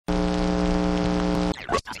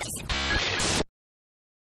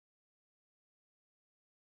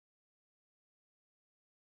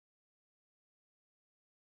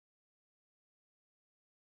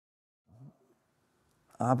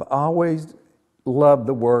I've always loved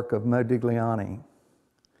the work of Modigliani,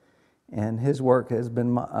 and his work has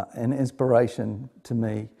been an inspiration to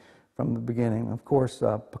me from the beginning. Of course,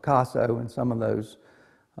 Picasso and some of those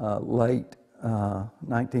late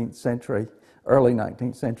 19th century, early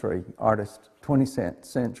 19th century artists, 20th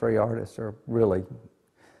century artists are really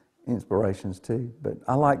inspirations too. But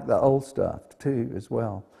I like the old stuff too as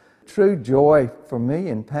well. True joy for me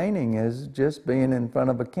in painting is just being in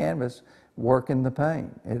front of a canvas working the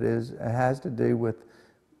paint. It has to do with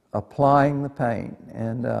applying the paint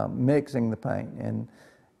and mixing the paint and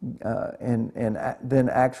then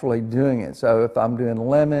actually doing it. So if I'm doing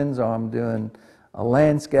lemons or I'm doing a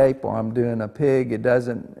landscape or I'm doing a pig, it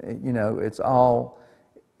doesn't, you know, it's all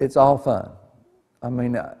fun. I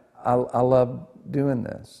mean, I love doing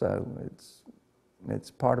this, so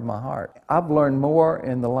it's part of my heart. I've learned more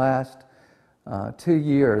in the last 2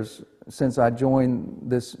 years since I joined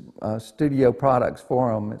this studio products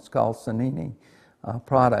forum. It's called Sanini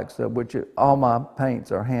Products, which all my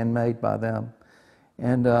paints are handmade by them.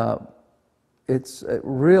 And it's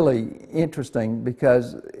really interesting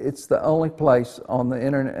because it's the only place on the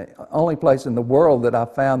internet, only place in the world that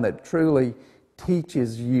I've found that truly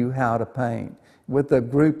teaches you how to paint with a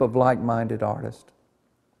group of like-minded artists.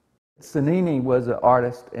 Sanini was an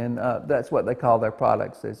artist, and that's what they call their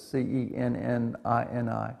products, is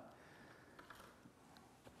C-E-N-N-I-N-I.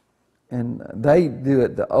 And they do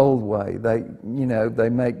it the old way. They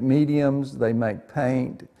make mediums, they make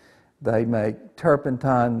paint, they make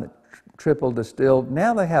turpentine, triple distilled.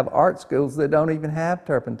 Now they have art schools that don't even have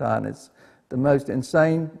turpentine. It's the most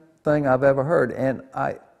insane thing I've ever heard. And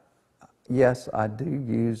yes, I do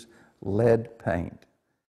use lead paint.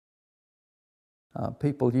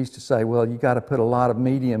 People used to say, well, you got to put a lot of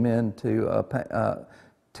medium into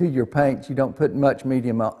to your paints. You don't put much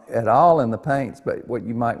medium at all in the paints, but what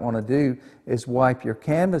you might want to do is wipe your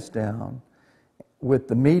canvas down with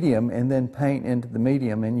the medium and then paint into the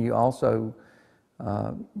medium. And you also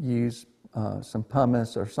use some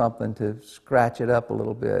pumice or something to scratch it up a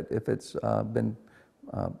little bit if it's been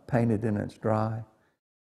painted and it's dry.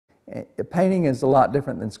 Painting is a lot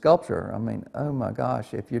different than sculpture. I mean, oh my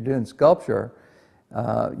gosh, if you're doing sculpture,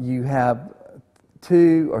 you have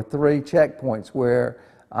 2 or 3 checkpoints where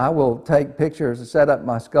I will take pictures, set up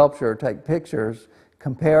my sculpture, take pictures,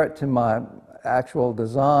 compare it to my actual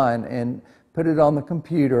design, and put it on the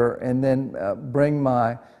computer, and then bring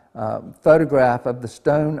my photograph of the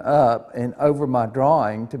stone up and over my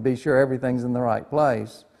drawing to be sure everything's in the right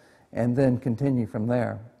place, and then continue from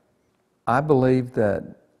there. I believe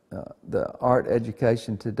that the art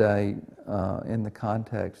education today, in the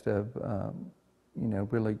context of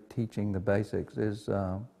really teaching the basics, is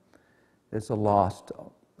a lost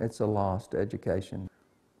education.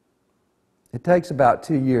 It takes about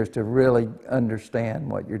 2 years to really understand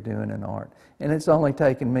what you're doing in art, and it's only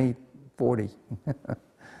taken me 40.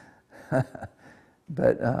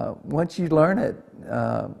 But once you learn it,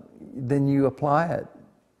 then you apply it,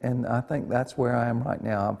 and I think that's where I am right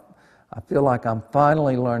now. I feel like I'm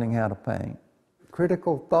finally learning how to paint.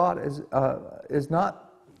 Critical thought is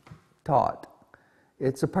not taught.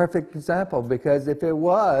 It's a perfect example, because if it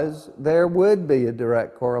was, there would be a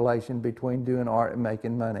direct correlation between doing art and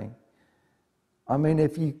making money. I mean,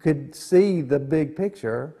 if you could see the big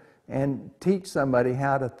picture and teach somebody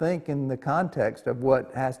how to think in the context of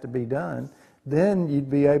what has to be done, then you'd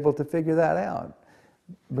be able to figure that out.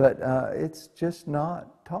 But it's just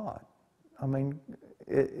not taught. I mean,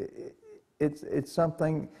 it's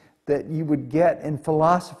something that you would get in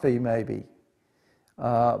philosophy maybe.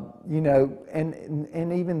 And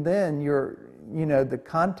even then, the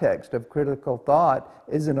context of critical thought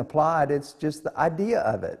isn't applied. It's just the idea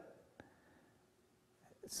of it.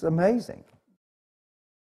 It's amazing.